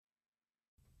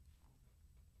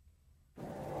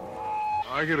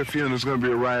I get a feeling there's going to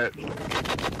be a riot.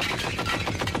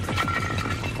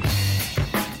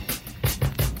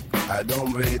 I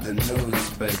don't read the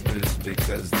newspapers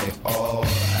because they all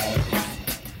have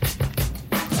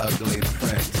ugly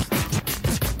prints.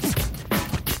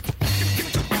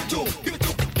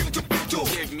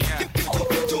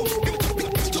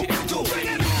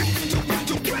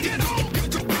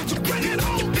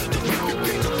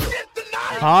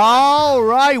 All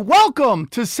right, welcome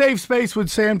to Safe Space with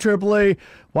Sam Tripoli.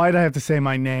 Why did I have to say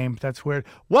my name? That's weird.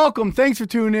 Welcome. Thanks for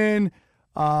tuning in.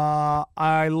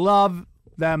 I love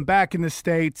that I'm back in the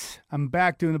States. I'm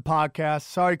back doing the podcast.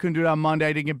 Sorry I couldn't do it on Monday.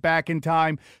 I didn't get back in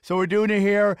time. So we're doing it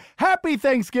here. Happy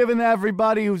Thanksgiving to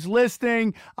everybody who's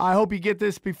listening. I hope you get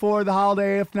this before the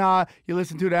holiday. If not, you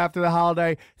listen to it after the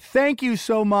holiday. Thank you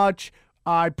so much.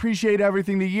 I appreciate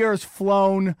everything. The year has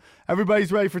flown.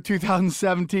 Everybody's ready for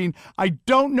 2017. I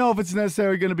don't know if it's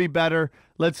necessarily going to be better.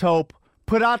 Let's hope.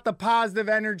 Put out the positive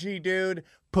energy, dude.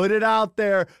 Put it out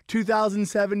there.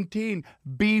 2017.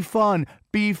 Be fun.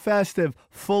 Be festive.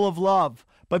 Full of love.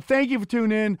 But thank you for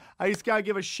tuning in. I just got to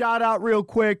give a shout out real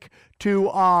quick to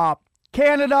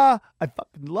Canada. I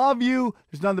fucking love you.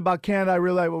 There's nothing about Canada I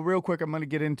really like. Well, real quick, I'm going to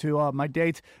get into my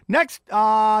dates. Next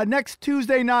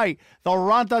Tuesday night, the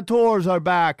Ranta Tours are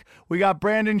back. We got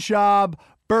Brandon Schaub,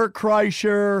 Bert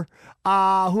Kreischer,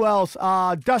 who else?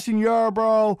 Dustin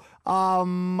Yarbrough,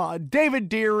 David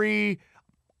Deary,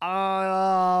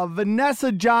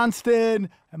 Vanessa Johnston,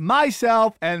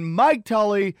 myself, and Mike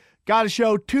Tully. Got a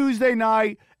show Tuesday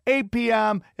night, 8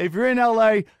 p.m. If you're in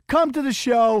LA, come to the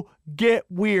show. Get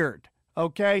weird.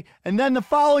 Okay, and then the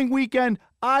following weekend,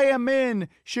 I am in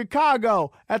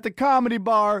Chicago at the Comedy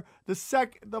Bar,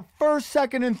 the first,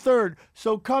 second, and third.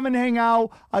 So come and hang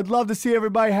out. I'd love to see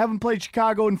everybody. Haven't played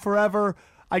Chicago in forever.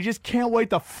 I just can't wait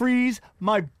to freeze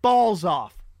my balls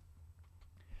off.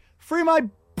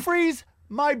 Freeze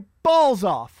my balls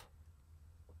off.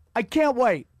 I can't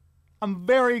wait. I'm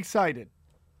very excited.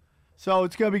 So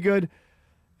it's gonna be good.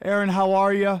 Aaron, how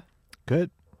are you?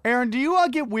 Good. Aaron, do you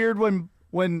get weird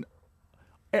when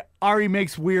Ari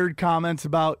makes weird comments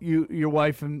about you, your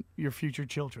wife, and your future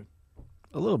children?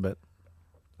 A little bit.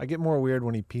 I get more weird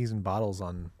when he pees in bottles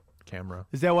on camera.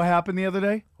 Is that what happened the other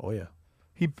day? Oh, yeah.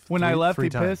 I left, three he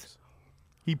times. pissed?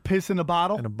 He pissed in a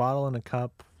bottle? In a bottle and a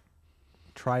cup.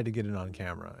 Tried to get it on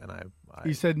camera, and I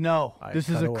He said, no, this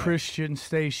is a away. Christian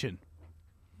station.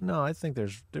 No, I think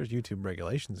there's YouTube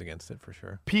regulations against it for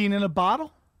sure. Peeing in a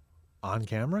bottle? On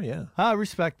camera, yeah. I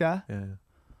respect that. Yeah.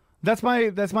 That's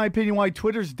my opinion why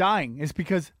Twitter's dying, is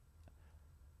because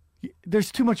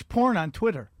there's too much porn on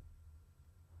Twitter.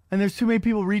 And there's too many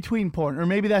people retweeting porn. Or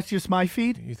maybe that's just my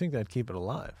feed. You think that'd keep it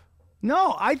alive?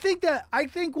 No, I think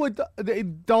with the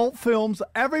adult films,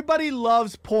 everybody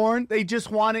loves porn. They just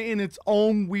want it in its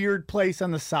own weird place on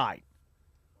the side.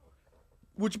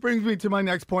 Which brings me to my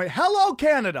next point. Hello,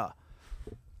 Canada.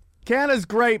 Canada's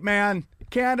great, man.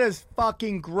 Canada's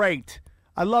fucking great.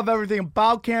 I love everything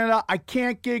about Canada. I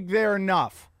can't gig there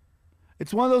enough.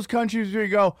 It's one of those countries where you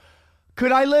go,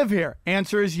 could I live here?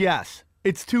 Answer is yes.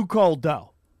 It's too cold,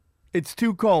 though. It's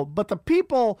too cold. But the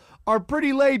people are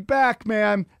pretty laid back,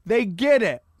 man. They get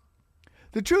it.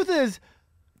 The truth is,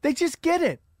 they just get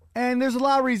it. And there's a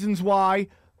lot of reasons why.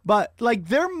 But, like,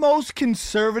 their most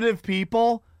conservative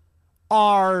people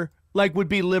would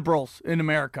be liberals in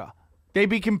America. They'd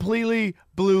be completely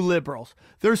blue liberals.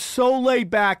 They're so laid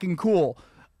back and cool.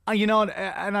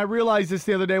 And I realized this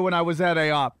the other day when I was at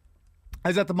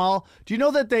the mall. Do you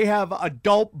know that they have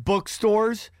adult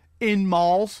bookstores in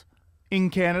malls in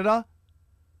Canada?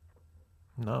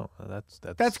 No,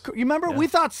 That's you remember yeah. we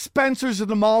thought Spencer's at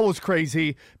the mall was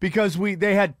crazy because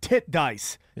they had tit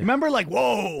dice. Yeah. You remember, like,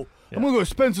 whoa, yeah. I'm gonna go to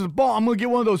Spencer's ball. I'm gonna get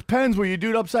one of those pens where you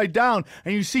do it upside down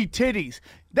and you see titties.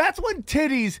 That's when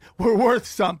titties were worth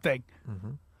something.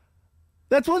 Mm-hmm.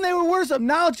 That's when they were worth something.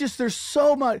 Now it's just there's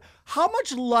so much. How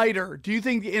much lighter do you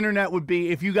think the internet would be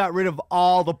if you got rid of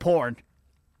all the porn?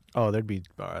 Oh, there'd be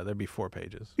 4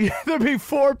 pages. Yeah, there'd be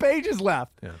 4 pages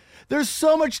left. Yeah. There's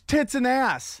so much tits and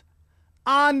ass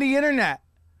on the internet.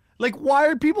 Like, why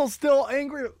are people still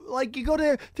angry? Like, you go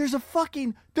there, there's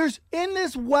in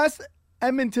this West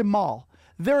Edmonton Mall,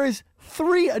 there is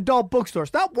 3 adult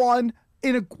bookstores. Not one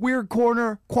in a weird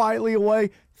corner, quietly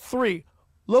away. 3.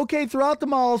 Locate throughout the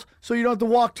malls so you don't have to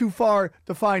walk too far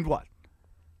to find one.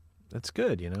 That's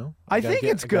good, you know. I think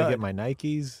it's good. I get my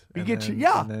Nikes. You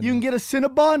can get a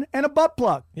Cinnabon and a butt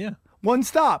plug. Yeah. One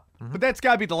stop. Mm-hmm. But that's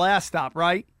got to be the last stop,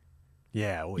 right?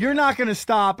 Yeah. Well, You're not going to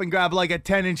stop and grab like a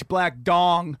 10-inch black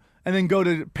dong and then go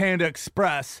to Panda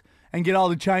Express and get all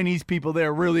the Chinese people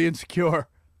there really insecure.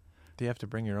 Do you have to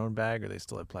bring your own bag, or they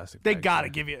still have plastic They bags? gotta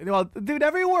give you. Well, dude,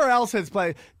 everywhere else has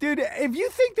play. Dude, if you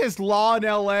think this law in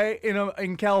L.A.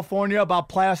 in California about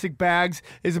plastic bags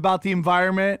is about the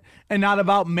environment and not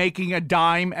about making a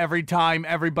dime every time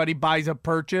everybody buys a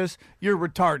purchase, you're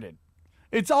retarded.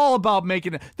 It's all about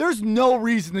making it. There's no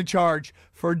reason to charge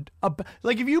for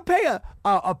like if you pay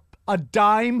a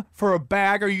dime for a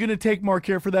bag, are you gonna take more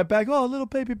care for that bag? Oh, a little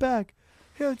baby bag.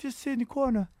 Here, just sit in the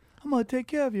corner. I'm going to take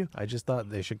care of you. I just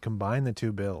thought they should combine the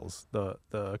two bills, the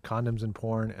condoms and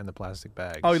porn and the plastic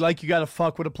bags. Oh, like you got to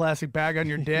fuck with a plastic bag on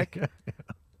your dick?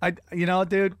 You know,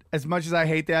 dude, as much as I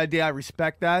hate the idea, I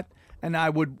respect that. And I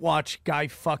would watch guy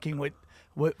fucking with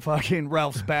fucking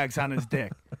Ralph's bags on his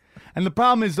dick. And the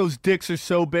problem is those dicks are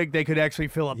so big they could actually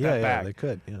fill up that bag. Yeah, they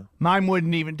could, yeah. Mine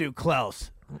wouldn't even do close.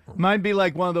 Mine'd be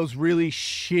like one of those really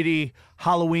shitty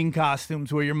Halloween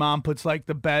costumes where your mom puts like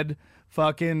the bed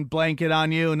fucking blanket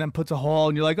on you and then puts a hole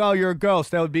and you're like, oh, you're a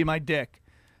ghost. That would be my dick.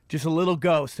 Just a little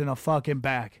ghost in a fucking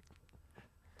bag.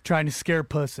 Trying to scare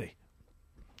pussy.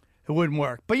 It wouldn't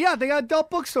work. But yeah, they got adult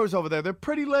bookstores over there. They're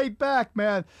pretty laid back,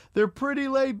 man. They're pretty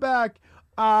laid back.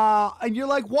 And you're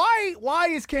like, why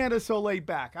is Canada so laid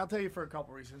back? I'll tell you for a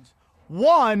couple reasons.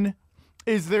 One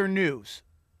is their news.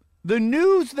 The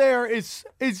news there is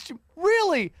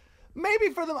really,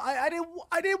 maybe for them, I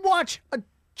didn't watch a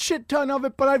shit ton of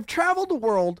it, but I've traveled the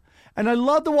world and I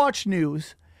love to watch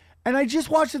news, and I just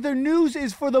watch that their news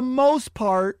is for the most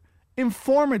part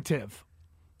informative.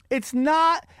 It's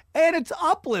not, and it's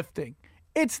uplifting.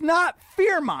 It's not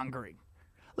fear-mongering.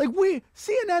 Like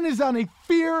CNN is on a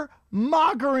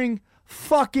fear-mongering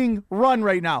fucking run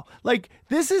right now. Like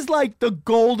this is like the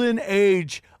golden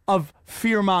age of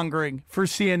fear-mongering for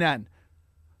CNN.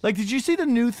 Like, did you see the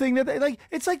new thing that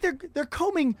it's like they're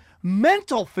combing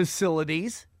mental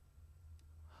facilities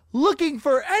looking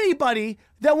for anybody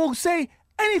that will say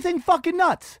anything fucking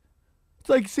nuts. It's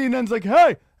like CNN's like,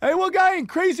 hey, what guy ain't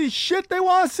crazy shit they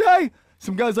want to say?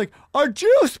 Some guy's like, our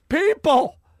Jews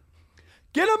people.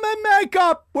 Get them in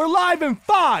makeup. We're live in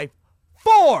 5,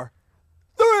 4,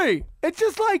 3. It's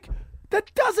just like,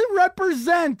 that doesn't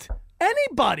represent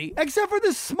anybody except for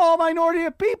this small minority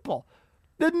of people.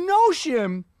 The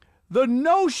notion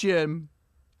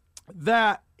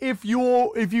that if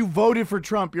you voted for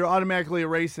Trump, you're automatically a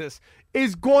racist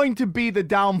is going to be the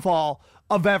downfall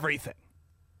of everything.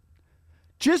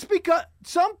 Just because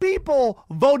some people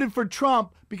voted for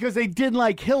Trump because they didn't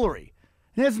like Hillary.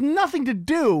 It has nothing to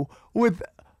do with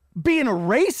being a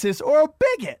racist or a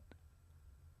bigot.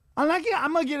 I'm going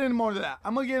to get into more of that.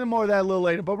 I'm going to get into more of that a little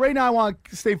later. But right now I want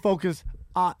to stay focused.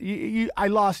 I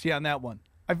lost you on that one.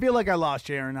 I feel like I lost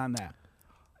you, Aaron, on that.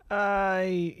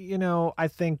 I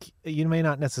think you may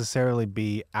not necessarily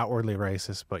be outwardly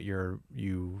racist, but you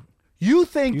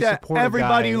think that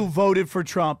everybody who voted for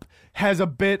Trump has a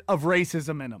bit of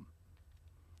racism in them.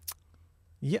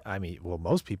 Yeah, I mean, well,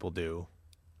 most people do.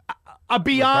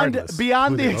 Beyond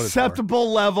the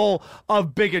acceptable level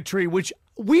of bigotry, which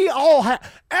we all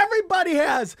have. Everybody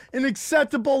has an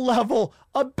acceptable level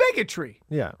of bigotry.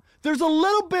 Yeah. There's a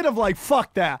little bit of like,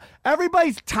 fuck that.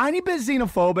 Everybody's tiny bit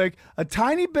xenophobic, a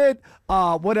tiny bit,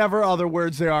 whatever other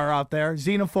words there are out there.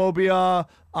 Xenophobia,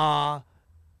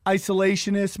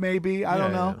 isolationist maybe, I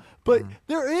don't know. Yeah. But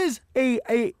there is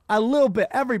a little bit,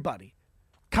 everybody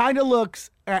kind of looks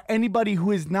at anybody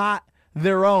who is not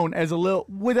their own as a little,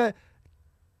 with a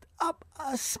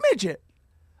smidget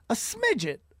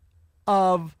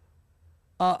of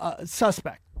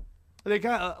suspect. They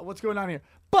kind of, what's going on here?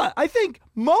 But I think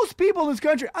most people in this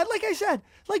country, like I said,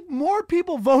 like more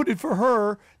people voted for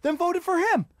her than voted for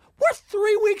him. We're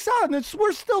 3 weeks out, and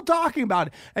we're still talking about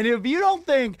it. And if you don't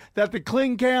think that the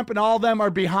Clinton camp and all of them are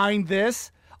behind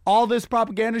this, all this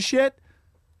propaganda shit,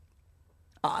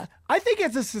 I think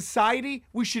as a society,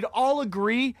 we should all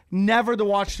agree never to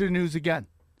watch the news again.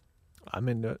 I'm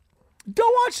into it.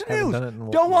 Don't watch the news.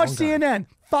 Don't watch CNN.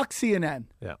 Fuck CNN.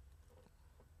 Yeah.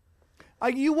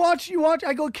 You watch,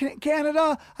 I go to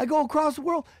Canada, I go across the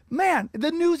world. Man, the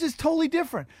news is totally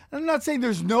different. I'm not saying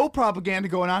there's no propaganda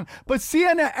going on, but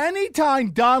CNN,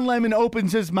 anytime Don Lemon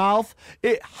opens his mouth,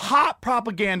 hot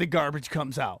propaganda garbage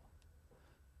comes out.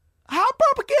 Hot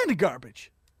propaganda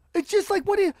garbage. It's just like,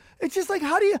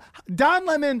 Don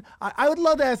Lemon, I would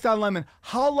love to ask Don Lemon,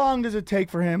 how long does it take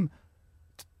for him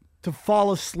to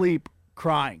fall asleep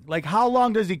crying? Like, how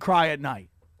long does he cry at night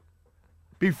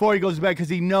before he goes to bed? Because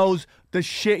he knows the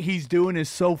shit he's doing is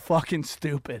so fucking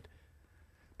stupid.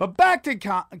 But back to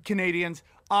Canadians.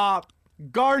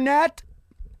 Garnett,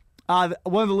 one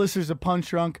of the listeners of Punch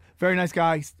Drunk, very nice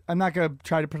guy. I'm not going to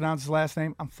try to pronounce his last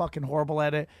name. I'm fucking horrible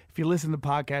at it. If you listen to the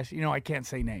podcast, you know I can't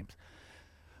say names.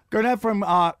 Garnett from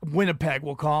Winnipeg,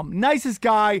 we'll call him. Nicest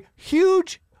guy,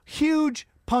 huge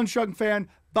Punch Drunk fan,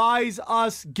 buys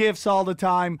us gifts all the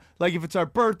time. Like if it's our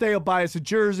birthday, he'll buy us a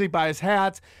jersey, buy us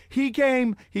hats. He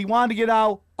came, he wanted to get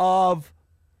out of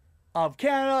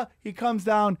Canada. He comes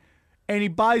down and he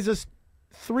buys us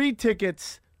 3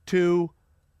 tickets to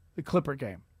the Clipper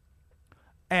game.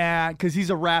 And because he's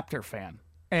a Raptor fan.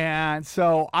 And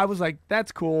so I was like,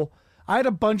 that's cool. I had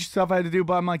a bunch of stuff I had to do,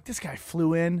 but I'm like, this guy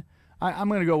flew in. I'm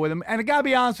going to go with him. And I got to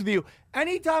be honest with you,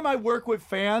 anytime I work with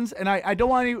fans, and I don't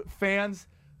want any fans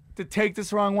to take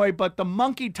this the wrong way, but the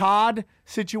Monkey Todd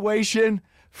situation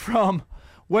from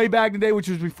way back in the day, which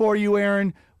was before you,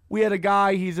 Aaron, we had a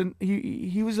guy,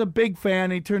 he was a big fan.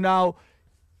 He turned out,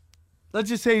 let's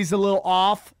just say he's a little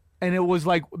off, and it was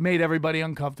like made everybody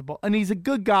uncomfortable. And he's a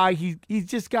good guy. He's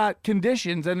just got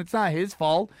conditions, and it's not his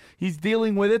fault. He's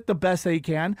dealing with it the best that he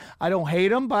can. I don't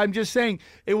hate him, but I'm just saying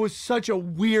it was such a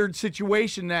weird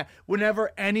situation that whenever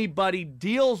anybody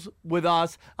deals with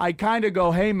us, I kind of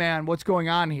go, hey, man, what's going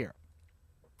on here?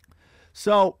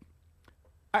 So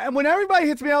and when everybody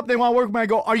hits me up, they want to work with me, I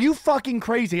go, are you fucking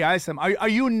crazy? I ask them, are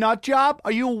you a nut job?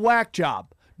 Are you a whack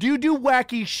job? Do you do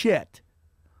wacky shit?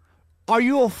 Are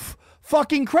you a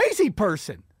fucking crazy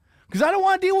person? Because I don't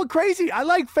want to deal with crazy. I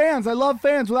like fans. I love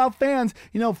fans. Without fans,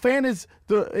 fan is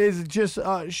just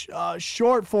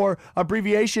short for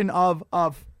abbreviation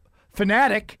of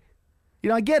fanatic.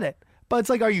 I get it. But it's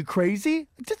like, are you crazy?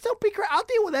 Just don't be crazy. I'll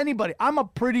deal with anybody. I'm a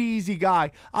pretty easy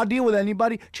guy. I'll deal with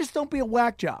anybody. Just don't be a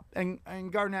whack job. And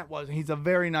Garnett wasn't. He's a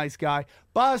very nice guy.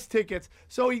 Bought us tickets.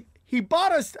 So he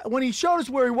bought us, when he showed us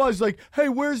where he was, like, hey,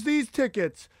 where's these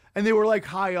tickets? And they were like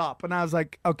high up. And I was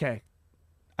like, okay.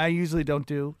 I usually don't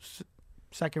do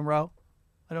second row.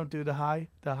 I don't do the high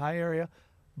area.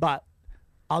 But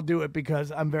I'll do it because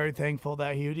I'm very thankful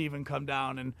that he would even come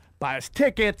down and buy us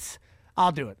tickets.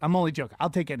 I'll do it. I'm only joking. I'll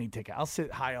take any ticket. I'll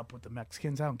sit high up with the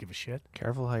Mexicans. I don't give a shit.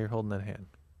 Careful how you're holding that hand.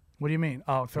 What do you mean?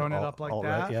 Oh, throwing it up like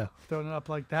that? Right, yeah. Throwing it up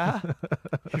like that?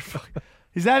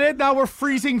 Is that it? Now we're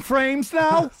freezing frames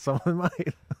now? Someone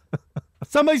might.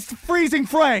 Somebody's freezing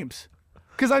frames.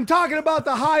 Because I'm talking about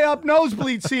the high up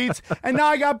nosebleed seats, and now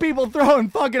I got people throwing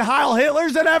fucking Heil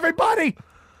Hitlers at everybody.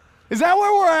 Is that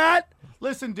where we're at?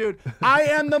 Listen, dude, I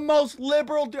am the most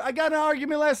liberal dude. I got in an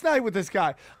argument last night with this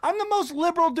guy. I'm the most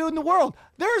liberal dude in the world.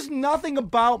 There's nothing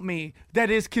about me that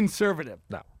is conservative.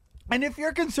 No. And if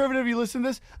you're conservative, you listen to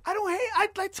this, I don't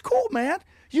hate, that's cool, man.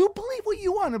 You believe what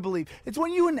you want to believe. It's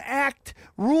when you enact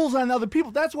rules on other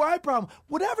people. That's where I have a problem.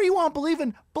 Whatever you want to believe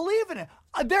in it.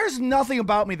 There's nothing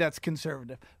about me that's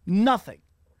conservative. Nothing.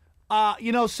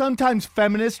 Sometimes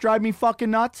feminists drive me fucking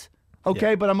nuts.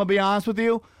 Okay, yeah. But I'm going to be honest with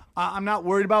you. I'm not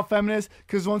worried about feminists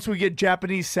because once we get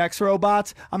Japanese sex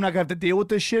robots, I'm not going to have to deal with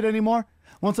this shit anymore.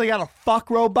 Once I got a fuck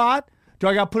robot, do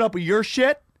I got to put up with your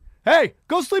shit? Hey,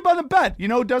 go sleep on the bed. You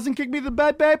know who doesn't kick me to the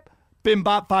bed, babe?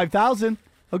 Bimbot 5000,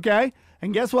 okay?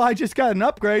 And guess what? I just got an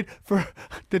upgrade for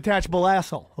detachable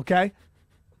asshole, okay?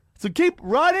 So keep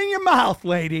running your mouth,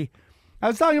 lady. I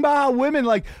was talking about how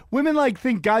women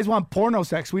think guys want porno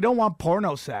sex. We don't want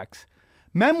porno sex.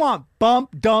 Men want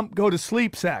bump, dump, go to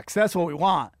sleep sex. That's what we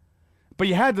want. But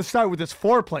you had to start with this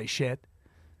foreplay shit,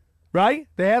 right?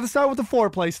 They had to start with the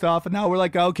foreplay stuff, and now we're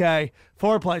like, okay,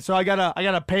 foreplay. So I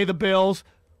gotta pay the bills,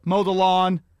 mow the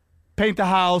lawn, paint the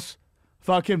house,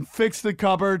 fucking fix the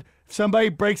cupboard. If somebody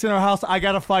breaks in our house, I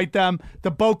gotta fight them.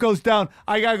 The boat goes down,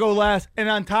 I gotta go last. And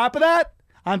on top of that,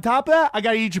 I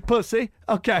gotta eat your pussy.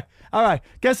 Okay, all right.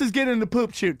 Guess who's getting in the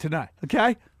poop shoot tonight,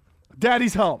 okay?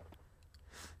 Daddy's home.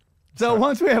 So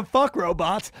once we have fuck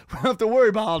robots, we don't have to worry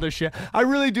about all this shit. I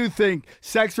really do think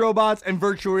sex robots and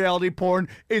virtual reality porn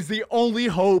is the only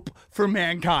hope for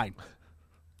mankind.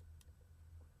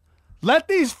 Let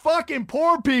these fucking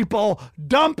poor people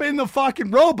dump in the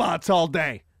fucking robots all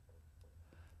day.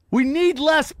 We need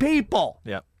less people.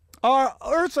 Yep. Our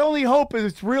Earth's only hope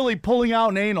is really pulling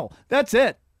out an anal. That's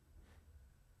it.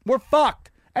 We're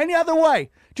fucked. Any other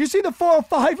way? Did you see the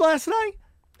 405 last night?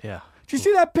 Yeah. Did you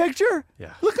see that picture?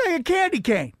 Yeah. Looked like a candy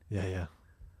cane. Yeah.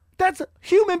 That's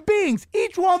human beings.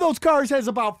 Each one of those cars has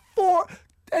about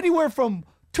anywhere from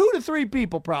 2 to 3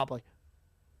 people probably.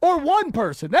 Or one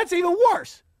person. That's even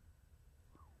worse.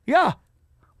 Yeah.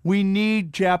 We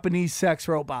need Japanese sex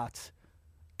robots.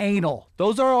 Anal.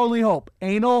 Those are our only hope.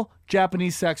 Anal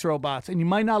Japanese sex robots. And you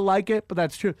might not like it, but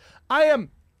that's true. I'm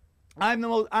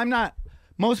not.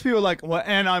 Most people are like, well,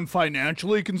 and I'm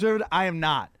financially conservative. I am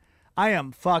not. I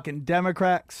am fucking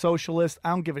Democrat, socialist. I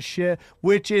don't give a shit.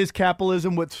 Which is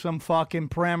capitalism with some fucking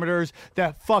parameters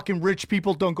that fucking rich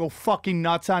people don't go fucking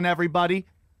nuts on everybody.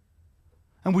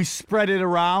 And we spread it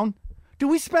around. Dude,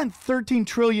 we spent $13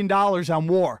 trillion on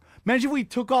war. Imagine if we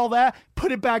took all that,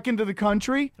 put it back into the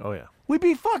country. Oh yeah. We'd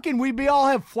be all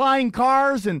have flying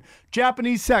cars and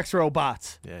Japanese sex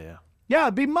robots. Yeah. Yeah,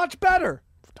 it'd be much better.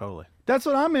 Totally. That's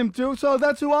what I'm into, so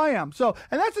that's who I am. So,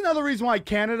 and that's another reason why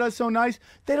Canada's so nice.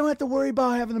 They don't have to worry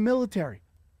about having the military.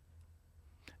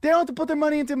 They don't have to put their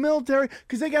money into the military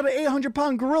because they got an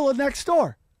 800-pound gorilla next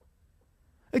door.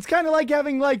 It's kind of like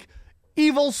having, like,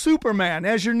 evil Superman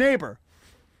as your neighbor.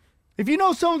 If you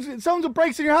know someone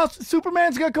breaks in your house,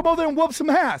 Superman's going to come over there and whoop some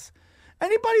ass.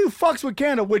 Anybody who fucks with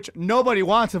Canada, which nobody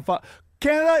wants to fuck,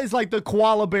 Canada is like the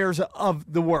koala bears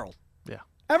of the world. Yeah.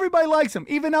 Everybody likes them.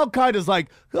 Even Al Qaeda's like,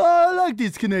 oh, I like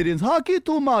these Canadians. Hockey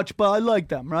too much, but I like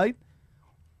them, right?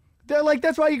 They're like,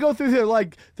 that's why you go through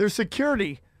their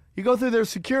security. You go through their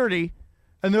security,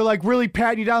 and they're like really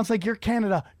patting you down. It's like, you're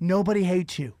Canada. Nobody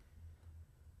hates you.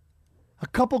 A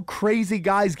couple crazy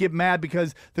guys get mad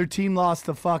because their team lost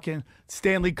the fucking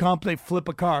Stanley Cup. They flip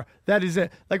a car. That is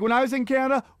it. Like when I was in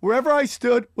Canada, wherever I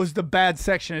stood was the bad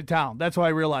section of town. That's what I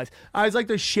realized. I was like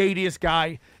the shadiest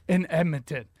guy in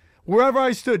Edmonton. Wherever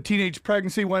I stood, teenage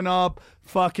pregnancy went up,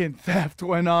 fucking theft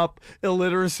went up,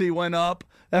 illiteracy went up.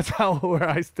 That's where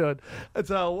I stood. That's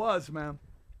how it was, man.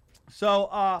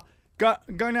 So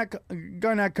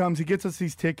Garnett comes. He gets us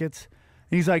these tickets.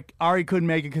 And he's like, Ari couldn't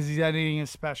make it because he's editing a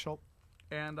special.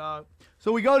 And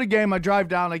so we go to game. I drive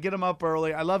down. I get him up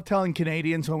early. I love telling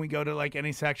Canadians when we go to like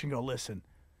any section, go, listen,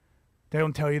 they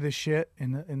don't tell you this shit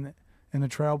in the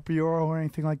Trail Bureau or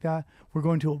anything like that. We're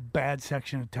going to a bad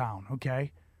section of town,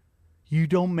 okay? You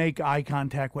don't make eye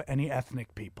contact with any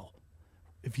ethnic people.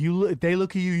 If they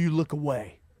look at you, you look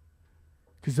away.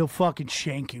 Because they'll fucking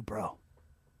shank you, bro.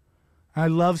 I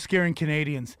love scaring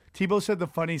Canadians. Tebow said the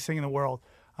funniest thing in the world.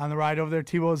 On the ride over there,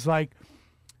 Tebow was like,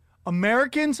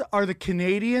 Americans are the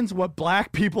Canadians what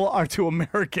black people are to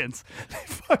Americans.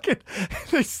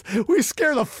 We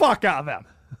scare the fuck out of them.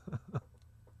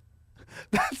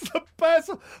 That's the best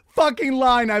fucking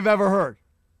line I've ever heard.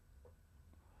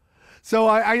 So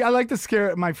I like to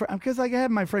scare my friend because I had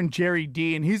my friend Jerry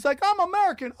D, and he's like, I'm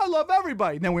American. I love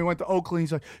everybody. And then we went to Oakland.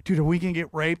 He's like, dude, are we going to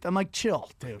get raped? I'm like, chill,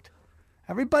 dude.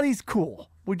 Everybody's cool.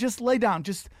 We just lay down.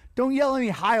 Just don't yell any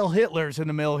Heil Hitlers in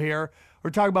the middle here.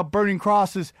 We're talking about burning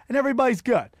crosses, and everybody's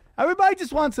good. Everybody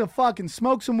just wants to fucking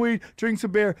smoke some weed, drink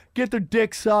some beer, get their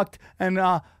dick sucked, and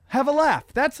have a laugh.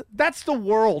 That's the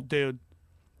world, dude.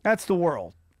 That's the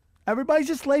world. Everybody's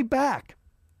just laid back.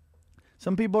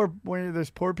 Some people when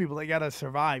there's poor people, they got to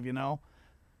survive, you know?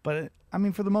 But, I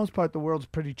mean, for the most part, the world's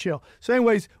pretty chill. So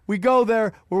anyways, we go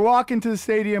there. We're walking to the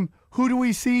stadium. Who do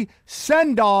we see?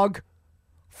 Sendog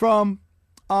from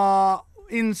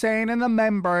Insane in the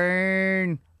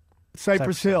Membrane.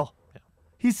 Cypress Hill. Yeah.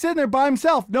 He's sitting there by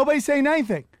himself. Nobody's saying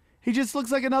anything. He just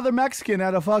looks like another Mexican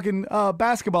at a fucking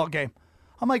basketball game.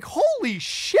 I'm like, holy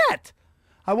shit.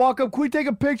 I walk up, can we take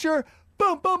a picture?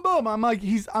 Boom, boom, boom. I'm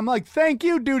like, thank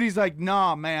you, dude. He's like,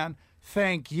 nah, man,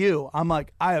 thank you. I'm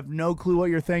like, I have no clue what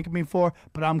you're thanking me for,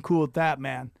 but I'm cool with that,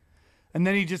 man. And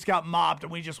then he just got mobbed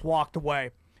and we just walked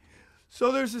away.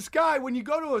 So there's this guy, when you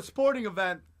go to a sporting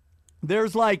event,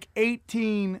 there's like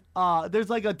 18, there's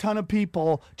like a ton of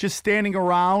people just standing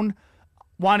around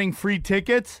wanting free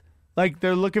tickets. Like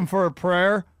they're looking for a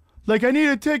prayer. Like, I need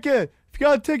a ticket. If you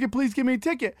got a ticket, please give me a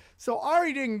ticket. So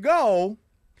Ari didn't go.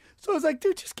 So I was like,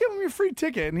 dude, just give him your free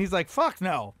ticket. And he's like, fuck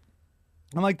no.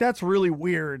 I'm like, that's really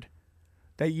weird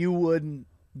that you wouldn't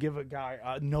give a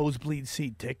guy nosebleed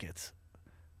seat tickets.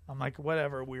 I'm like,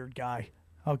 whatever, weird guy.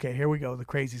 Okay, here we go. The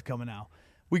crazy's coming out.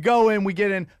 We go in, we get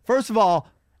in. First of all,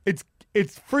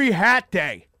 it's free hat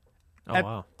day. Oh,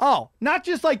 wow. Oh, not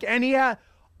just like any hat.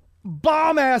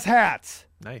 Bomb-ass hats.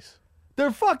 Nice.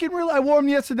 They're fucking real. I wore them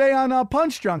yesterday on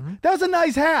Punch Drunk. Mm-hmm. That was a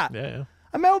nice hat. Yeah.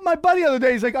 I met with my buddy the other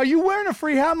day. He's like, are you wearing a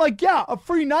free hat? I'm like, yeah, a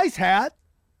free nice hat.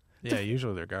 Yeah,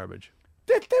 usually they're garbage.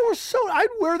 They were so, I'd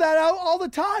wear that out all the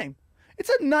time. It's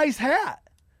a nice hat.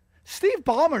 Steve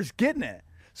Ballmer's getting it.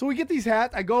 So we get these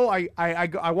hats. I go,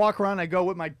 I walk around. I go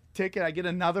with my ticket. I get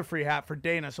another free hat for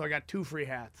Dana. So I got 2 free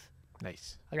hats.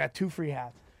 Nice. I got 2 free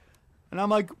hats. And I'm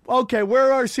like, okay, where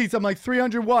are our seats? I'm like,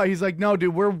 300 what? He's like, no,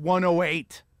 dude, we're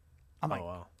 108. I'm like,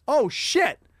 wow. Oh,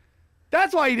 shit.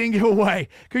 That's why you didn't give away.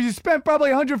 Because you spent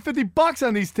probably $150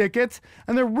 on these tickets,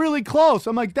 and they're really close.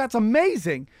 I'm like, that's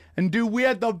amazing. And, dude, we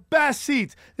had the best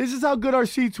seats. This is how good our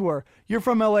seats were. You're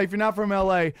from L.A. If you're not from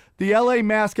L.A., the L.A.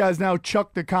 mascot is now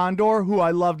Chuck the Condor, who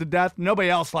I love to death. Nobody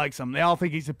else likes him. They all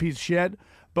think he's a piece of shit.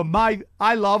 But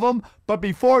I love him. But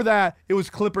before that, it was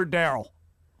Clipper Darrell.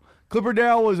 Clipper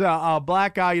Darrell was a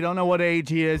black guy. You don't know what age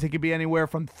he is. He could be anywhere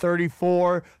from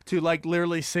 34 to, like,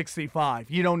 literally 65.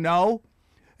 You don't know?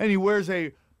 And he wears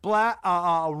a black,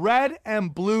 red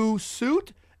and blue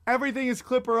suit Everything is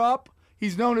Clipper up.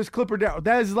 He's known as Clipper down.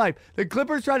 That is his life. The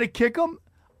Clippers try to kick him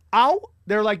out.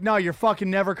 They're like, no, you're fucking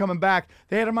never coming back.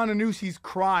 They had him on the news. He's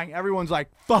crying. Everyone's like,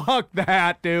 fuck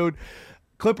that, dude.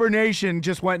 Clipper Nation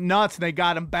just went nuts, and they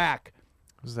got him back.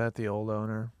 Was that the old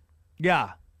owner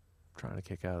Yeah. trying to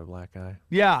kick out a black guy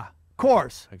Yeah. Of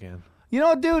course. again? You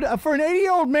know, dude, for an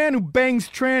 80-year-old man who bangs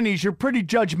trannies, you're pretty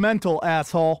judgmental,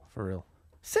 asshole. For real.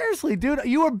 Seriously, dude,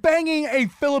 you were banging a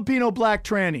Filipino black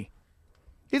tranny.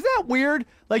 Is that weird?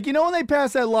 Like, you know when they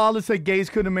passed that law that said gays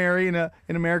couldn't marry in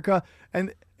America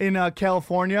and in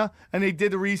California, and they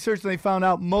did the research and they found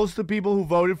out most of the people who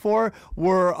voted for it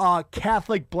were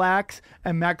Catholic blacks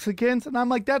and Mexicans? And I'm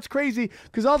like, that's crazy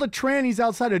because all the trannies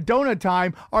outside of donut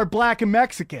time are black and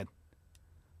Mexican.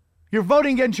 You're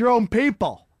voting against your own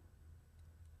people.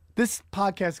 This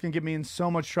podcast can get me in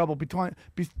so much trouble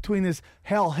between this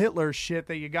Hell Hitler shit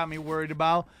that you got me worried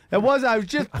about. I was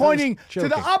just pointing to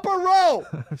the upper row.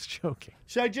 I was joking.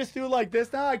 Should I just do it like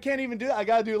this now? I can't even do it. I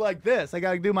got to do it like this. I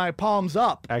got to do my palms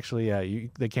up. Actually, yeah,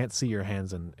 they can't see your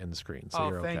hands in the screen, so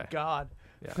you're okay. Thank God.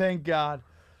 Yeah. Thank God.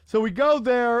 So we go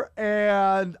there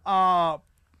and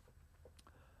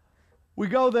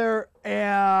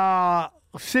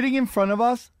sitting in front of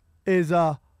us is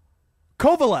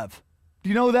Kovalev. Do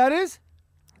you know who that is?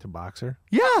 The boxer?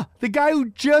 Yeah, the guy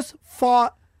who just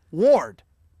fought Ward,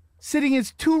 sitting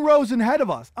is 2 rows ahead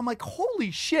of us. I'm like, holy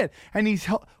shit. And he's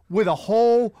with a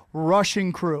whole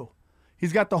Russian crew.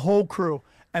 He's got the whole crew.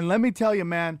 And let me tell you,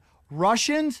 man,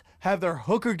 Russians have their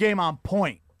hooker game on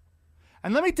point.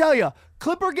 And let me tell you,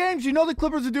 Clipper games, you know the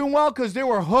Clippers are doing well because there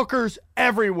were hookers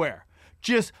everywhere.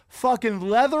 Just fucking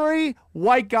leathery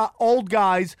white old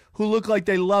guys who look like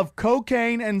they love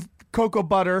cocaine and cocoa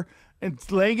butter and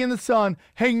laying in the sun,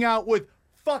 hanging out with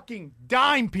fucking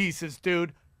dime pieces,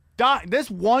 dude. This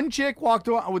one chick walked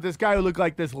around with this guy who looked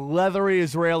like this leathery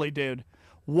Israeli dude.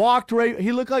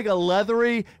 He looked like a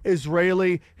leathery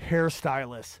Israeli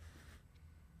hairstylist.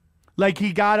 Like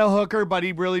he got a hooker, but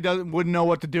he really wouldn't know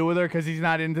what to do with her because he's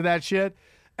not into that shit.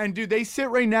 And dude, they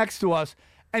sit right next to us.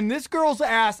 And this girl's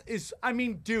ass is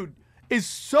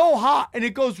so hot, and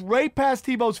it goes right past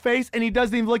Tebow's face, and he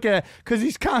doesn't even look at it because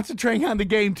he's concentrating on the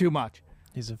game too much.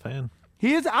 He's a fan.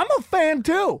 He is. I'm a fan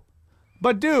too.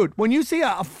 But dude, when you see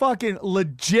a fucking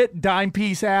legit dime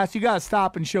piece ass, you gotta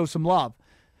stop and show some love.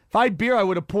 If I had beer, I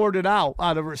would have poured it out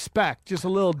of respect. Just a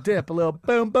little dip, a little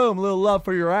boom, boom, a little love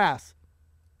for your ass.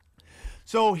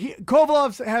 So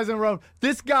Kovalev hasn't run.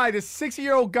 This guy, this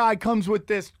 60-year-old guy, comes with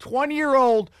this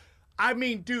 20-year-old. I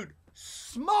mean, dude,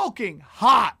 smoking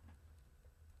hot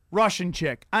Russian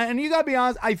chick. And you gotta be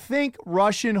honest, I think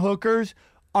Russian hookers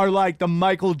are like the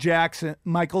Michael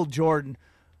Jordan.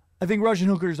 I think Russian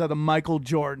hookers are the Michael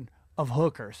Jordan of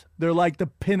hookers. They're like the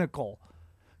pinnacle.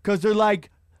 Because they're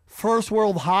like first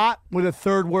world hot with a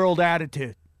third world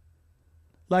attitude.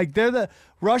 Like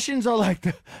Russians are like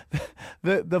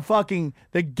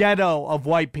the ghetto of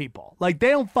white people. Like they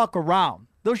don't fuck around.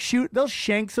 They'll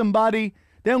shank somebody.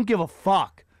 They don't give a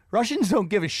fuck. Russians don't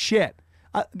give a shit.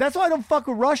 That's why I don't fuck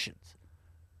with Russians.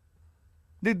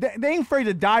 They ain't afraid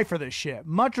to die for this shit.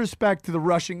 Much respect to the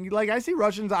Russian. Like, I see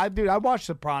Russians. I watch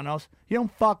Sopranos. You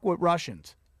don't fuck with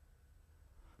Russians.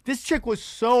 This chick was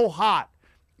so hot.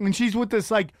 And she's with this,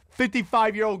 like,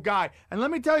 55-year-old guy. And let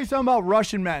me tell you something about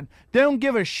Russian men. They don't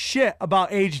give a shit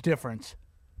about age difference.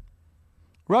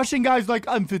 Russian guys like,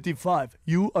 I'm 55.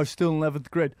 You are still in 11th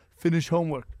grade. Finish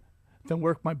homework. Then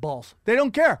work my balls. They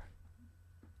don't care.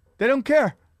 They don't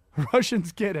care.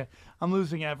 Russians get it. I'm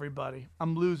losing everybody.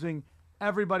 I'm losing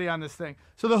everybody on this thing.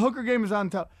 So the hooker game is on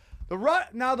top.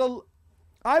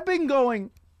 I've been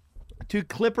going to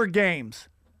Clipper games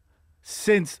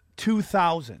since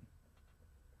 2000.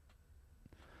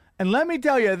 And let me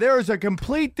tell you, there is a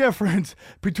complete difference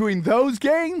between those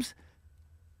games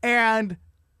and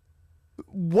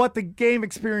what the game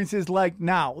experience is like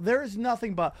now. There is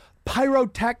nothing but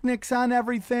pyrotechnics on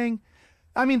everything.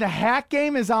 I mean, the hat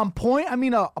game is on point. I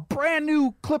mean, a brand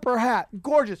new Clipper hat.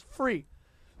 Gorgeous, free.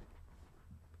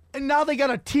 And now they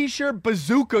got a t-shirt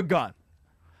bazooka gun.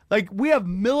 Like, we have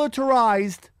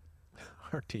militarized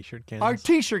our t-shirt cannons. Our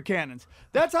t-shirt cannons.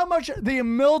 That's how much the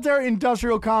military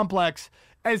industrial complex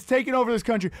has taken over this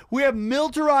country. We have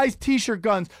militarized t-shirt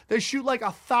guns. They shoot like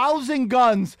 1,000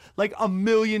 guns like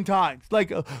 1,000,000 times. Like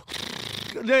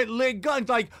guns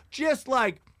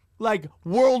like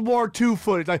World War II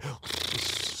footage. Like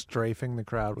strafing the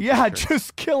crowd with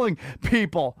just killing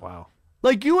people. Wow.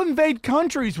 Like, you invade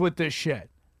countries with this shit.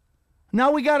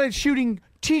 Now we got it shooting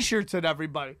t-shirts at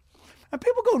everybody. And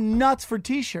people go nuts for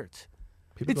t-shirts.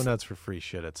 People go nuts for free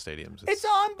shit at stadiums. It's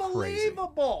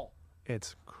unbelievable. Crazy.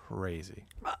 It's crazy.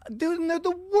 Dude, and they're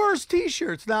the worst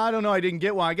T-shirts. Now, I don't know. I didn't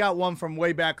get one. I got one from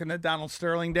way back in the Donald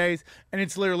Sterling days, and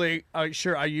it's literally a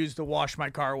shirt I used to wash my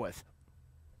car with.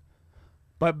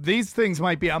 But these things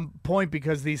might be on point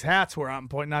because these hats were on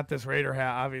point. Not this Raider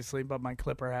hat, obviously, but my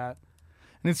Clipper hat.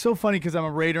 And it's so funny because I'm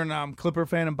a Raider and I'm a Clipper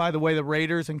fan. And by the way, the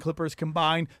Raiders and Clippers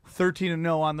combined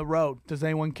 13-0 on the road. Does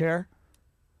anyone care?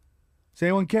 Does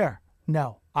anyone care?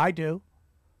 No, I do.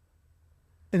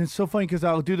 And it's so funny because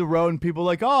I'll do the road and people are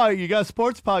like, oh, you got a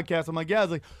sports podcast. I'm like, yeah.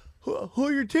 It's like, who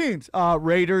are your teams?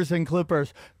 Raiders and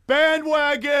Clippers.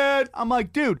 Bandwagon. I'm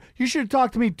like, dude, you should have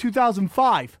talked to me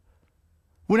 2005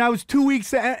 when I was 2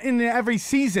 weeks in every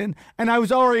season and I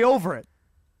was already over it.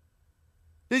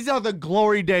 These are the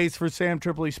glory days for Sam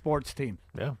Tripoli sports team.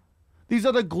 Yeah. These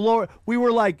are the glory. We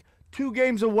were like 2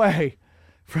 games away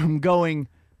from going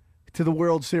to the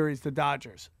World Series, the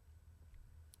Dodgers.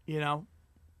 You know?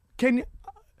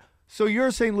 So you're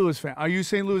a St. Louis fan. Are you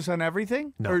St. Louis on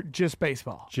everything? No. Or just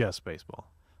baseball? Just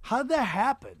baseball. How'd that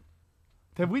happen?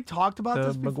 Have we talked about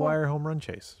this The before? McGuire home run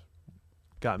chase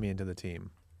got me into the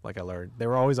team. Like I learned. They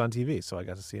were always on TV, so I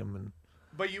got to see them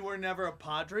But you were never a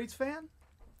Padres fan?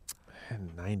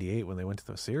 in '98 when they went to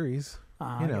the series.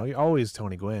 Ah, You know, you're always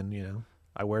Tony Gwynn, you know.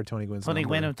 I wear Tony Gwynn's Tony number.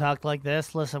 Gwynn who talked like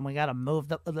this. Listen, we got to move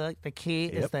the key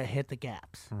is Yep. to hit the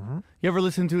gaps. You ever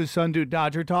listen to his son do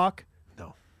Dodger talk?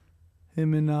 No.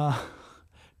 Him and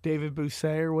David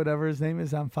Bousset or whatever his name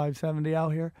is on 570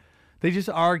 out here. They just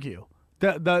argue.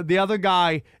 The other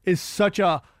guy is such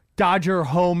a Dodger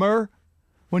homer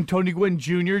when Tony Gwynn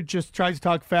Jr. just tries to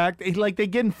talk fact. They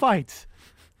get in fights.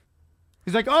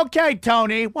 He's like, okay,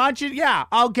 Tony, why don't you, yeah,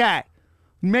 okay.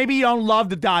 Maybe you don't love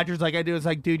the Dodgers like I do. It's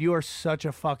like, dude, you are such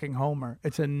a fucking homer.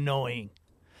 It's annoying.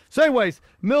 So anyways,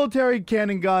 military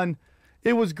cannon gun.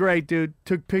 It was great, dude.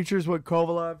 Took pictures with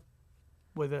Kovalev,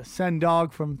 with a send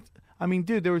dog from, I mean,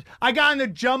 dude, I got in the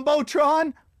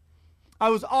Jumbotron. I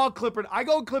was all Clipper. I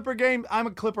go Clipper game. I'm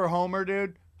a Clipper homer,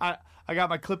 dude. I got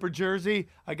my Clipper jersey.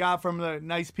 I got from the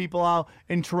nice people out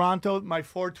in Toronto, my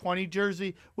 420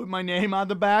 jersey with my name on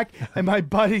the back. And my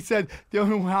buddy said the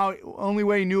only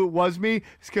way he knew it was me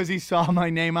is because he saw my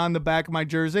name on the back of my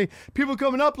jersey. People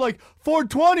coming up like,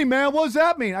 420, man, what does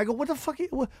that mean? I go, what the fuck?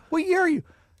 What year are you?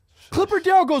 Clipper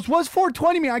Daryl goes, what's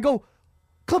 420 mean? I go,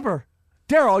 Clipper,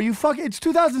 Daryl, you fucking, it's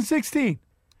 2016.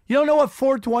 You don't know what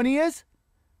 420 is?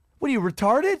 What are you,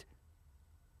 retarded?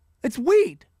 It's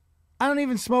weed. I don't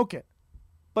even smoke it,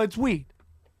 but it's weed.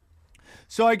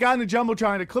 So I got in the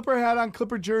Jumbotron, a Clipper hat on,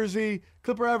 Clipper jersey,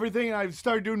 Clipper everything, and I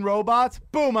started doing robots.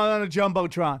 Boom, I'm on a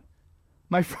Jumbotron.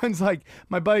 My friend's like,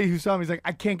 my buddy who saw me, he's like,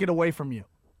 I can't get away from you.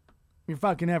 You're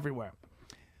fucking everywhere.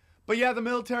 But yeah, the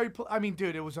military, I mean,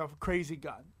 dude, it was a crazy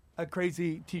gun, a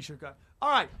crazy T-shirt gun.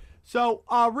 All right, so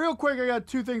real quick, I got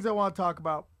 2 things I want to talk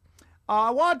about.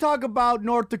 I want to talk about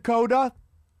North Dakota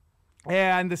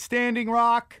and the Standing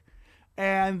Rock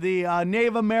and the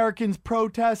Native Americans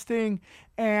protesting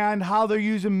and how they're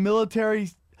using they're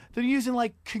using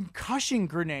like concussion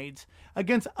grenades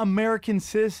against American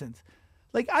citizens.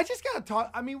 Like, I just got to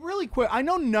talk, I mean, really quick. I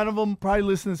know none of them probably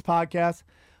listen to this podcast,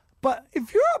 but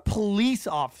if you're a police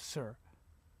officer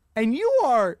and you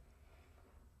are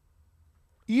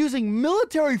using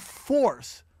military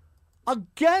force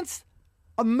against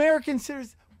American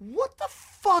citizens, what the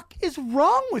fuck is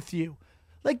wrong with you?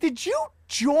 Like, did you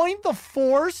join the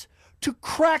force to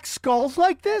crack skulls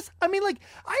like this? I mean, like,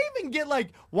 I even get,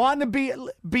 like, wanting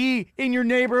to be in your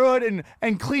neighborhood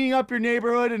and cleaning up your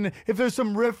neighborhood, and if there's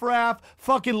some riffraff,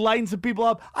 fucking lighting some people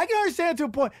up. I can understand to a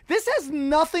point. This has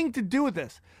nothing to do with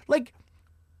this. Like,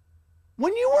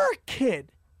 when you were a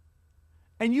kid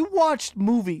and you watched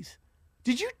movies,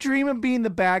 did you dream of being the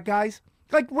bad guys?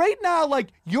 Like, right now, like,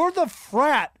 you're the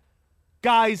frat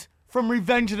guys from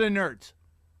Revenge of the Nerds.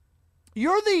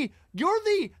 You're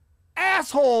the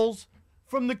assholes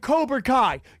from the Cobra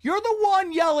Kai. You're the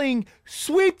one yelling,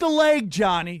 sweep the leg,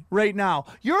 Johnny, right now.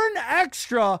 You're an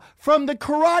extra from the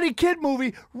Karate Kid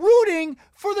movie rooting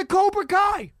for the Cobra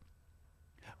Kai.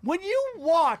 When you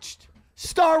watched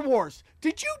Star Wars,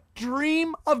 did you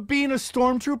dream of being a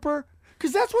stormtrooper?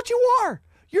 Because that's what you are.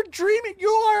 You're dreaming. You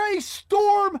are a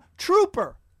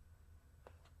stormtrooper.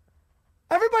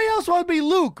 Everybody else wants to be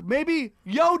Luke, maybe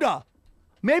Yoda,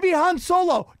 maybe Han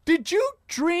Solo. Did you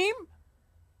dream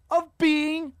of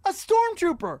being a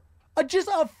stormtrooper? Just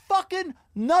a fucking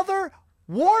another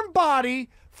warm body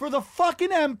for the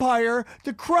fucking Empire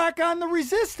to crack on the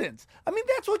resistance. I mean,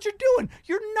 that's what you're doing.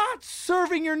 You're not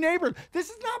serving your neighbors. This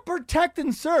is not protect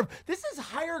and serve. This is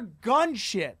hire gun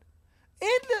shit.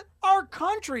 In our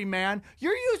country, man,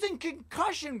 you're using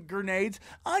concussion grenades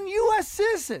on U.S.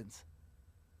 citizens.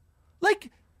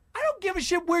 Like, I don't give a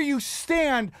shit where you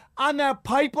stand on that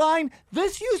pipeline.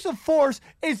 This use of force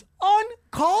is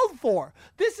uncalled for.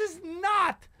 This is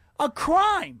not a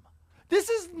crime. This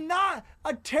is not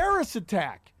a terrorist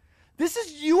attack. This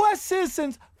is U.S.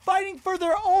 citizens fighting for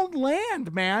their own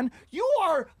land, man. You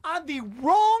are on the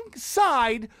wrong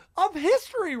side of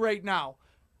history right now.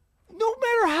 No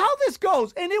matter how this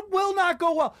goes, and it will not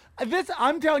go well.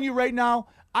 I'm telling you right now,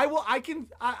 I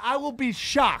will be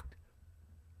shocked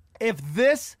if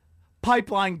this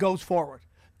pipeline goes forward.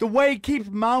 The way it keeps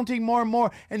mounting more and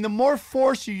more, and the more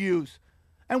force you use.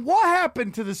 And what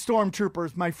happened to the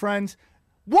stormtroopers, my friends?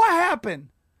 What happened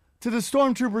to the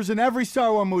stormtroopers in every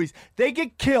Star Wars movies? They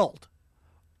get killed.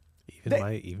 Even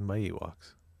by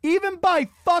Ewoks. Even by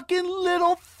fucking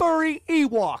little furry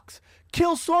Ewoks.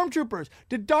 Kill stormtroopers.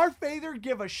 Did Darth Vader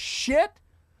give a shit?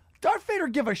 Darth Vader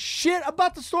give a shit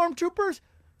about the stormtroopers?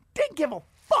 Didn't give a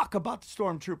fuck about the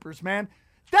stormtroopers, man.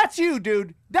 That's you,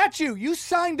 dude. That's you. You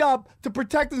signed up to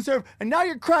protect and serve, and now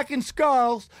you're cracking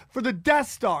skulls for the Death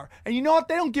Star. And you know what?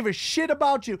 They don't give a shit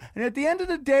about you. And at the end of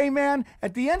the day, man,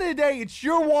 it's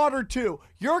your water too.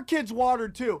 Your kids' water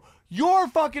too. Your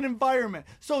fucking environment.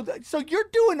 So you're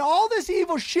doing all this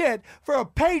evil shit for a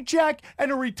paycheck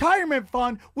and a retirement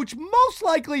fund, which most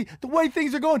likely, the way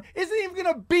things are going, isn't even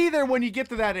going to be there when you get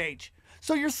to that age.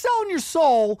 So you're selling your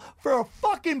soul for a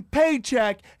fucking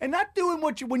paycheck and not doing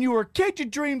what when you were a kid you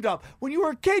dreamed of. When you were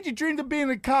a kid, you dreamed of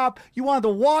being a cop. You wanted to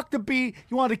walk the beat.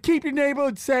 You wanted to keep your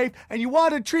neighborhood safe. And you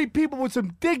wanted to treat people with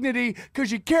some dignity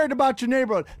because you cared about your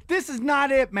neighborhood. This is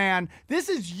not it, man. This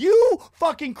is you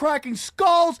fucking cracking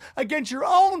skulls against your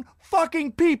own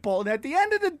fucking people. And at the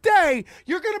end of the day,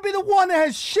 you're going to be the one that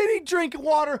has shitty drinking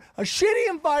water, a shitty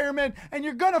environment, and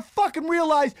you're going to fucking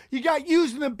realize you got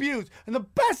used and abused. And the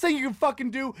best thing you can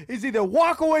fucking do is either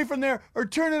walk away from there or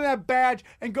turn in that badge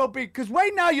and go be, because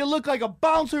right now you look like a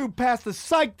bouncer who passed the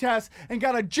psych test and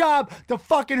got a job to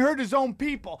fucking hurt his own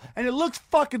people. And it looks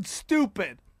fucking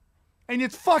stupid. And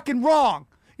it's fucking wrong.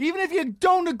 Even if you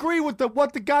don't agree with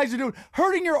what the guys are doing,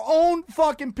 hurting your own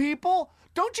fucking people.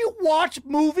 Don't you watch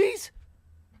movies?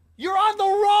 You're on the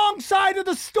wrong side of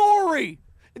the story.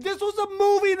 If this was a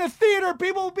movie in the theater,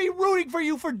 people would be rooting for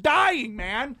you for dying,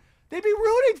 man. They'd be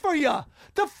rooting for you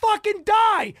to fucking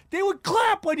die. They would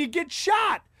clap when you get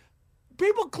shot.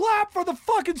 People clap for the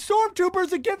fucking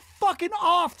stormtroopers that get fucking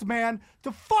offed, man.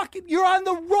 You're on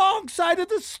the wrong side of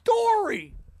the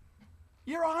story.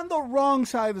 You're on the wrong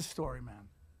side of the story, man.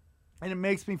 And it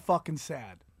makes me fucking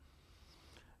sad.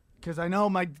 Because I know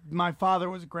my father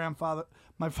was a grandfather.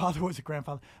 My father was a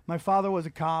grandfather. My father was a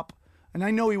cop. And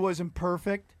I know he wasn't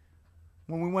perfect.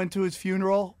 When we went to his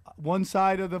funeral, one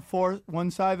side of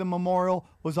the memorial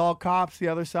was all cops. The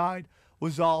other side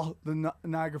was all the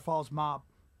Niagara Falls mob.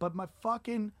 But my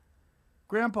fucking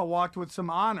grandpa walked with some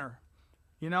honor,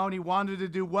 and he wanted to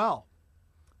do well.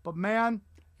 But man,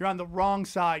 you're on the wrong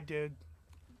side, dude.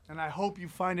 And I hope you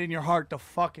find in your heart to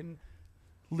fucking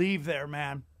leave there,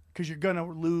 man. Because you're going to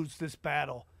lose this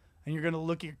battle. And you're going to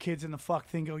look at your kids in the fuck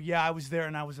thing and go, yeah, I was there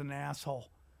and I was an asshole.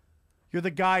 You're the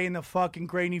guy in the fucking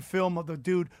grainy film of the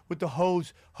dude with the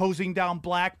hose hosing down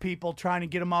black people trying to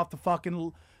get them off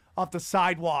the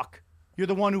sidewalk. You're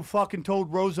the one who fucking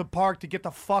told Rosa Parks to get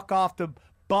the fuck off the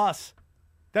bus.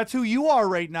 That's who you are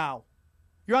right now.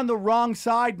 You're on the wrong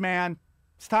side, man.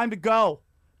 It's time to go.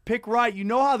 Pick right. You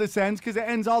know how this ends because it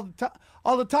ends all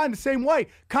the time the same way.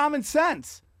 Common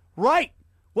sense. Right.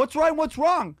 What's right and what's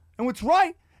wrong? And what's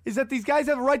right is that these guys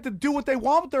have the right to do what they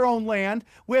want with their own land.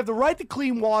 We have the right to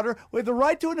clean water. We have the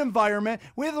right to an environment.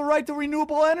 We have the right to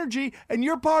renewable energy. And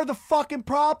you're part of the fucking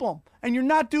problem. And you're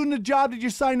not doing the job that you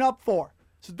signed up for.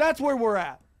 So that's where we're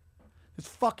at. This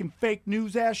fucking fake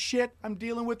news ass shit I'm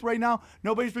dealing with right now.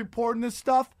 Nobody's reporting this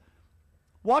stuff.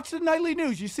 Watch the nightly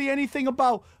news. You see anything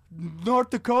about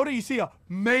North Dakota? You see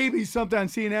maybe something on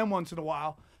CNN once in a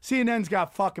while. CNN's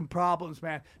got fucking problems,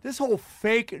 man. This whole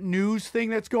fake news thing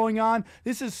that's going on,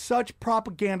 this is such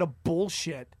propaganda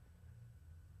bullshit.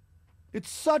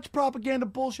 It's such propaganda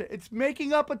bullshit. It's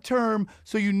making up a term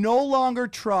so you no longer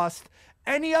trust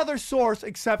any other source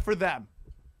except for them.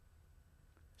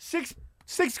 Six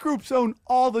groups own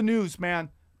all the news, man.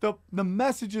 The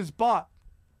message is bought.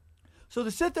 So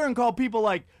to sit there and call people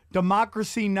like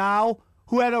Democracy Now!,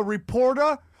 who had a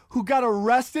reporter who got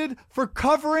arrested for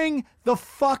covering the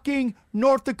fucking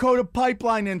North Dakota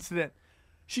pipeline incident.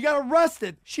 She got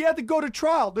arrested. She had to go to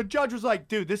trial. The judge was like,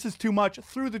 dude, this is too much.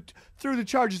 Threw the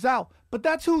charges out. But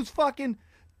that's who's fucking,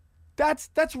 that's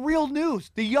real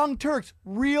news. The Young Turks,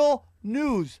 real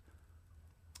news.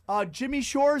 Jimmy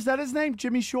Shore, is that his name?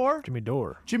 Jimmy Shore? Jimmy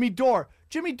Dore. Jimmy Dore.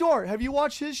 Jimmy Dore, have you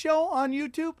watched his show on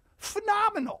YouTube?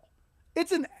 Phenomenal.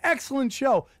 It's an excellent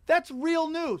show. That's real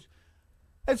news.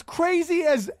 As crazy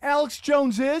as Alex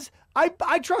Jones is,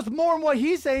 I trust more in what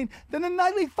he's saying than the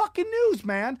nightly fucking news,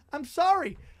 man. I'm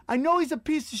sorry. I know he's a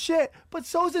piece of shit, but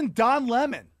so isn't Don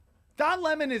Lemon. Don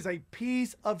Lemon is a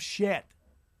piece of shit.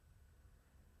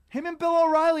 Him and Bill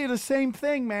O'Reilly are the same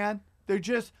thing, man. They're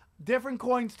just different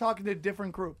coins talking to a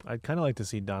different group. I'd kind of like to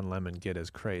see Don Lemon get as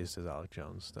crazed as Alex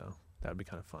Jones, though. That'd be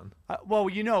kind of fun. Well,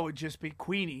 you know, it'd just be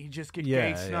Queenie. He'd just get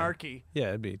gay, snarky. Yeah,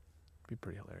 it'd be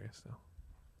pretty hilarious, though.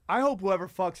 I hope whoever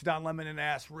fucks Don Lemon in the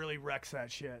ass really wrecks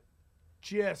that shit.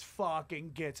 Just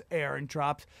fucking gets air and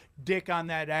drops dick on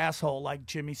that asshole like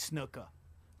Jimmy Snuka.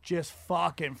 Just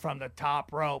fucking from the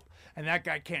top rope. And that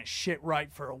guy can't shit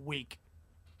right for a week.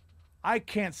 I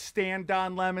can't stand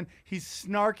Don Lemon. He's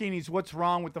snarky. He's what's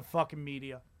wrong with the fucking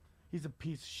media. He's a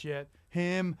piece of shit.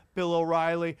 Him, Bill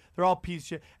O'Reilly, they're all piece of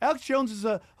shit. Alex Jones is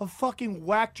a fucking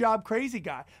whack job crazy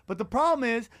guy. But the problem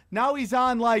is, now he's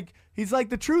on he's like,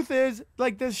 the truth is,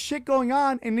 like, there's shit going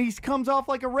on, and he comes off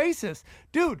like a racist.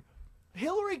 Dude,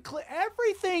 Hillary Clinton,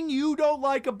 everything you don't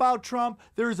like about Trump,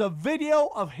 there's a video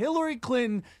of Hillary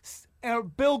Clinton,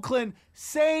 Bill Clinton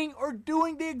saying or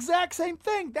doing the exact same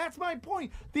thing. That's my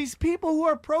point. These people who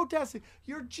are protesting,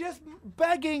 you're just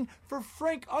begging for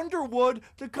Frank Underwood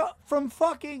to come from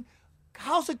fucking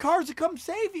House of Cards to come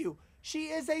save you. She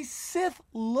is a Sith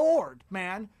Lord,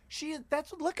 man.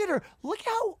 Look at her. Look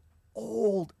how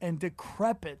old and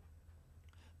decrepit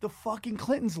the fucking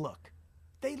Clintons look.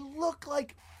 They look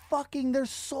like fucking their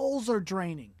souls are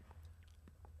draining.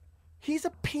 He's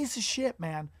a piece of shit,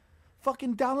 man.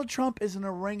 Fucking Donald Trump is an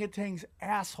orangutan's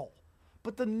asshole.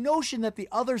 But the notion that the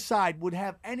other side would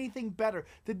have anything better,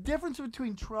 the difference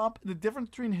between Trump and the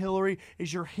difference between Hillary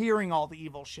is you're hearing all the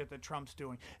evil shit that Trump's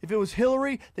doing. If it was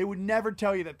Hillary, they would never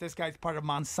tell you that this guy's part of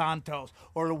Monsanto's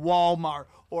or the Walmart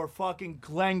or fucking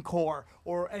Glencore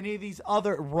or any of these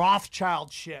other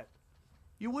Rothschild shit.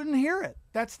 You wouldn't hear it.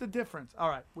 That's the difference. All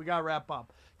right, we got to wrap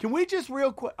up. Can we just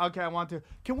real quick, okay, I want to.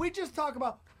 Can we just talk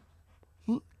about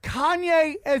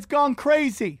Kanye has gone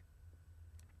crazy.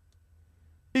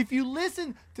 If you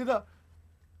listen to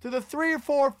the 3 or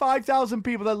 4 or 5,000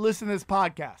 people that listen to this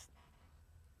podcast,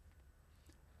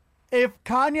 if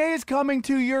Kanye is coming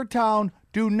to your town,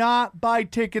 do not buy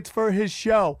tickets for his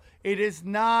show. It is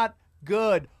not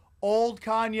good. Old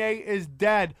Kanye is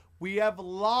dead. We have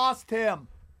lost him.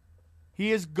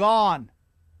 He is gone.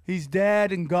 He's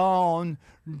dead and gone,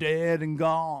 dead and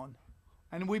gone.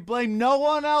 And we blame no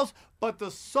one else but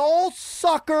the soul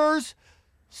suckers,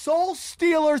 soul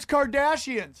stealers,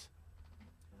 Kardashians.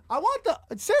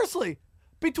 Seriously,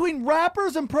 between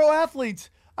rappers and pro athletes,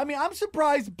 I mean, I'm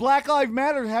surprised Black Lives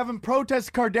Matter haven't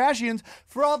protested Kardashians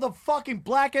for all the fucking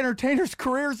black entertainers'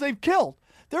 careers they've killed.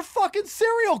 They're fucking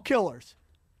serial killers.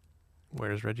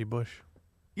 Where's Reggie Bush?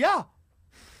 Yeah.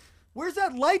 Where's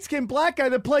that light-skinned black guy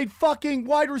that played fucking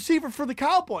wide receiver for the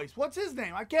Cowboys? What's his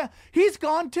name? I can't. He's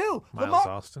gone too. Miles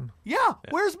Austin? Yeah.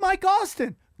 Where's Mike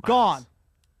Austin? Gone.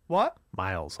 What?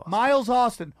 Miles Austin. Miles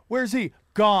Austin. Where's he?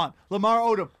 Gone. Lamar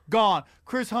Odom. Gone.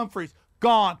 Chris Humphries.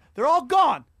 Gone. They're all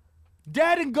gone.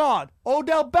 Dead and gone.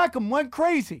 Odell Beckham went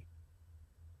crazy.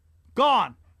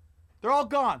 Gone. They're all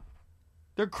gone.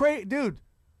 They're crazy. Dude.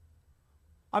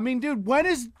 I mean, dude, when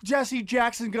is Jesse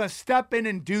Jackson going to step in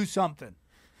and do something?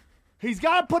 He's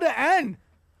got to put an end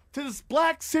to this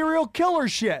black serial killer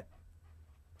shit.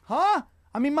 Huh?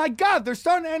 I mean, my God, they're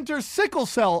starting to enter sickle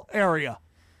cell area.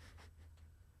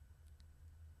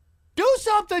 Do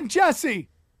something, Jesse.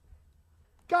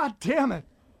 God damn it.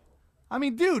 I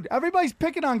mean, dude, everybody's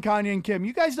picking on Kanye and Kim.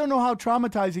 You guys don't know how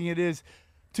traumatizing it is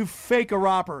to fake a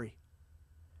robbery.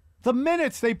 The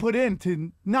minutes they put in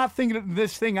to not thinking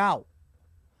this thing out.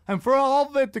 And for all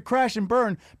of it to crash and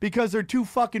burn because they're two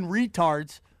fucking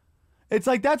retards. It's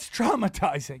like, that's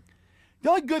traumatizing. The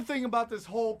only good thing about this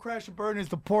whole crash and burn is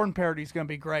the porn parody is going to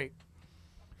be great.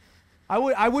 I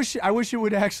wish it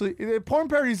would actually. Porn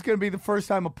parody is going to be the first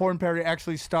time a porn parody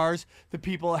actually stars the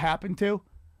people it happened to.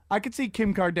 I could see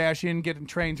Kim Kardashian getting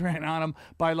trains ran on him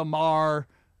by Lamar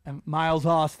and Miles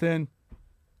Austin.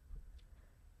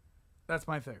 That's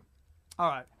my thing. All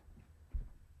right.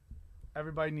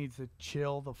 Everybody needs to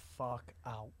chill the fuck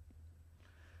out.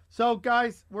 So,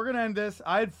 guys, we're going to end this.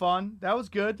 I had fun. That was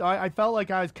good. I felt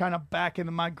like I was kind of back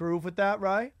into my groove with that,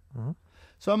 right? Mm-hmm.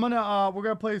 So we're going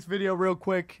to play this video real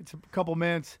quick. It's a couple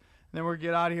minutes, and then we're going to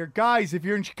get out of here. Guys, if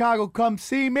you're in Chicago, come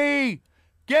see me.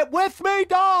 Get with me,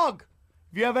 dog.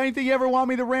 If you have anything you ever want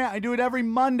me to rant, I do it every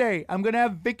Monday. I'm going to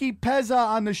have Vicky Pezza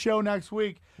on the show next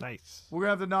week. Nice. We're going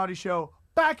to have the Naughty Show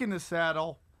back in the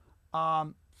saddle.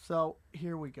 So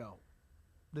here we go.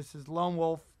 This is Lone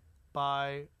Wolf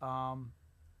by...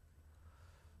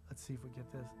 Let's see if we get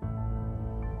this.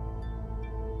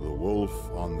 The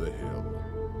wolf on the hill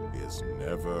is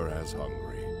never as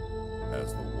hungry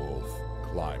as the wolf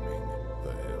climbing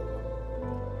the hill.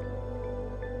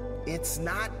 It's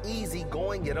not easy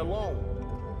going it alone,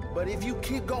 but if you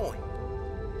keep going,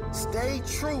 stay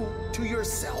true to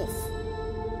yourself,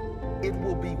 it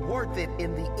will be worth it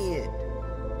in the end.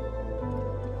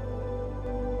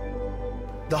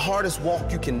 The hardest walk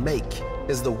you can make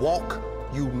is the walk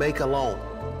you make alone.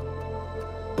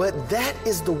 But that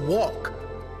is the walk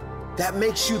that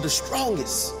makes you the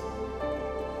strongest.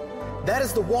 That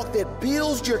is the walk that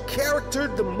builds your character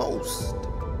the most.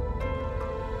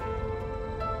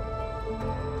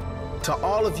 To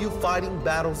all of you fighting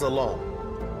battles alone,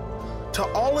 to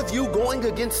all of you going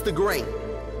against the grain,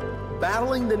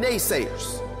 battling the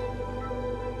naysayers,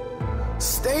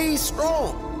 stay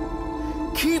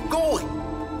strong. Keep going.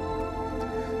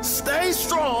 Stay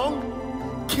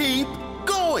strong. Keep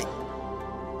going.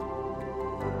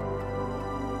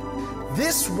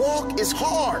 This walk is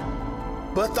hard,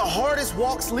 but the hardest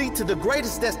walks lead to the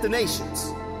greatest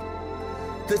destinations.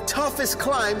 The toughest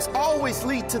climbs always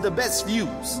lead to the best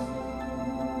views.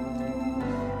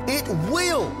 It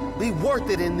will be worth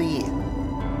it in the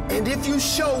end. And if you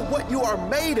show what you are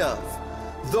made of,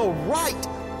 the right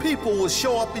people will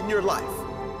show up in your life.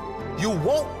 You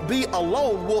won't be a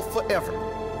lone wolf forever.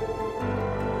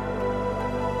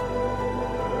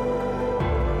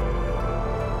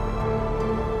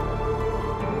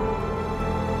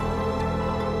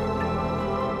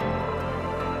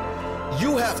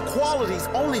 You have qualities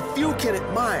only few can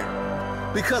admire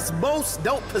because most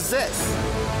don't possess.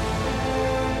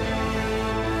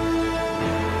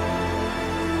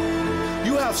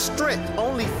 You have strength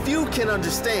only few can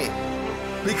understand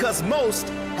because most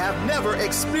have never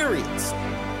experienced.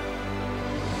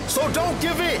 So don't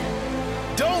give in.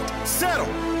 Don't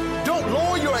settle. Don't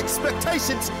lower your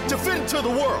expectations to fit into the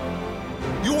world.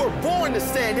 You were born to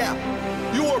stand out.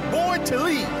 You were born to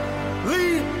lead.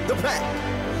 Lead the pack.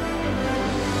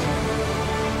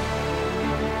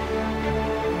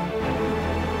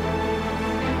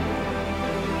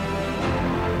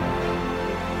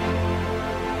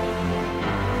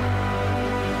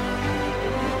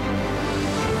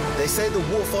 They say the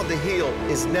wolf on the hill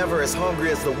is never as hungry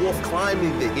as the wolf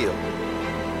climbing the hill.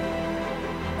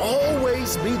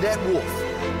 Always be that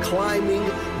wolf climbing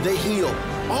the hill.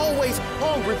 Always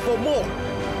hungry for more.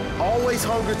 Always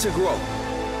hungry to grow,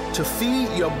 to feed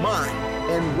your mind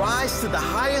and rise to the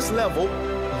highest level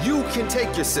you can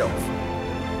take yourself.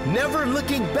 Never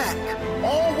looking back,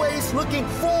 always looking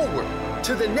forward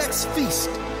to the next feast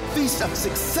of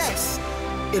success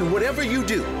in whatever you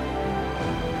do.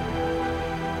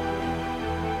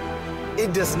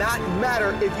 It does not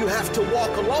matter if you have to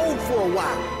walk alone for a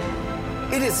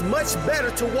while. It is much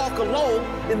better to walk alone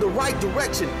in the right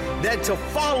direction than to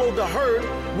follow the herd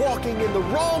walking in the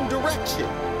wrong direction.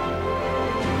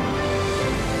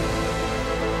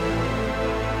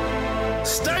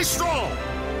 Stay strong.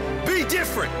 Be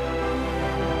different.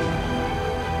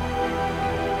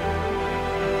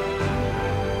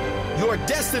 Your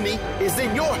destiny is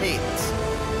in your hands.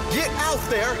 Get out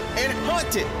there and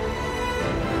hunt it.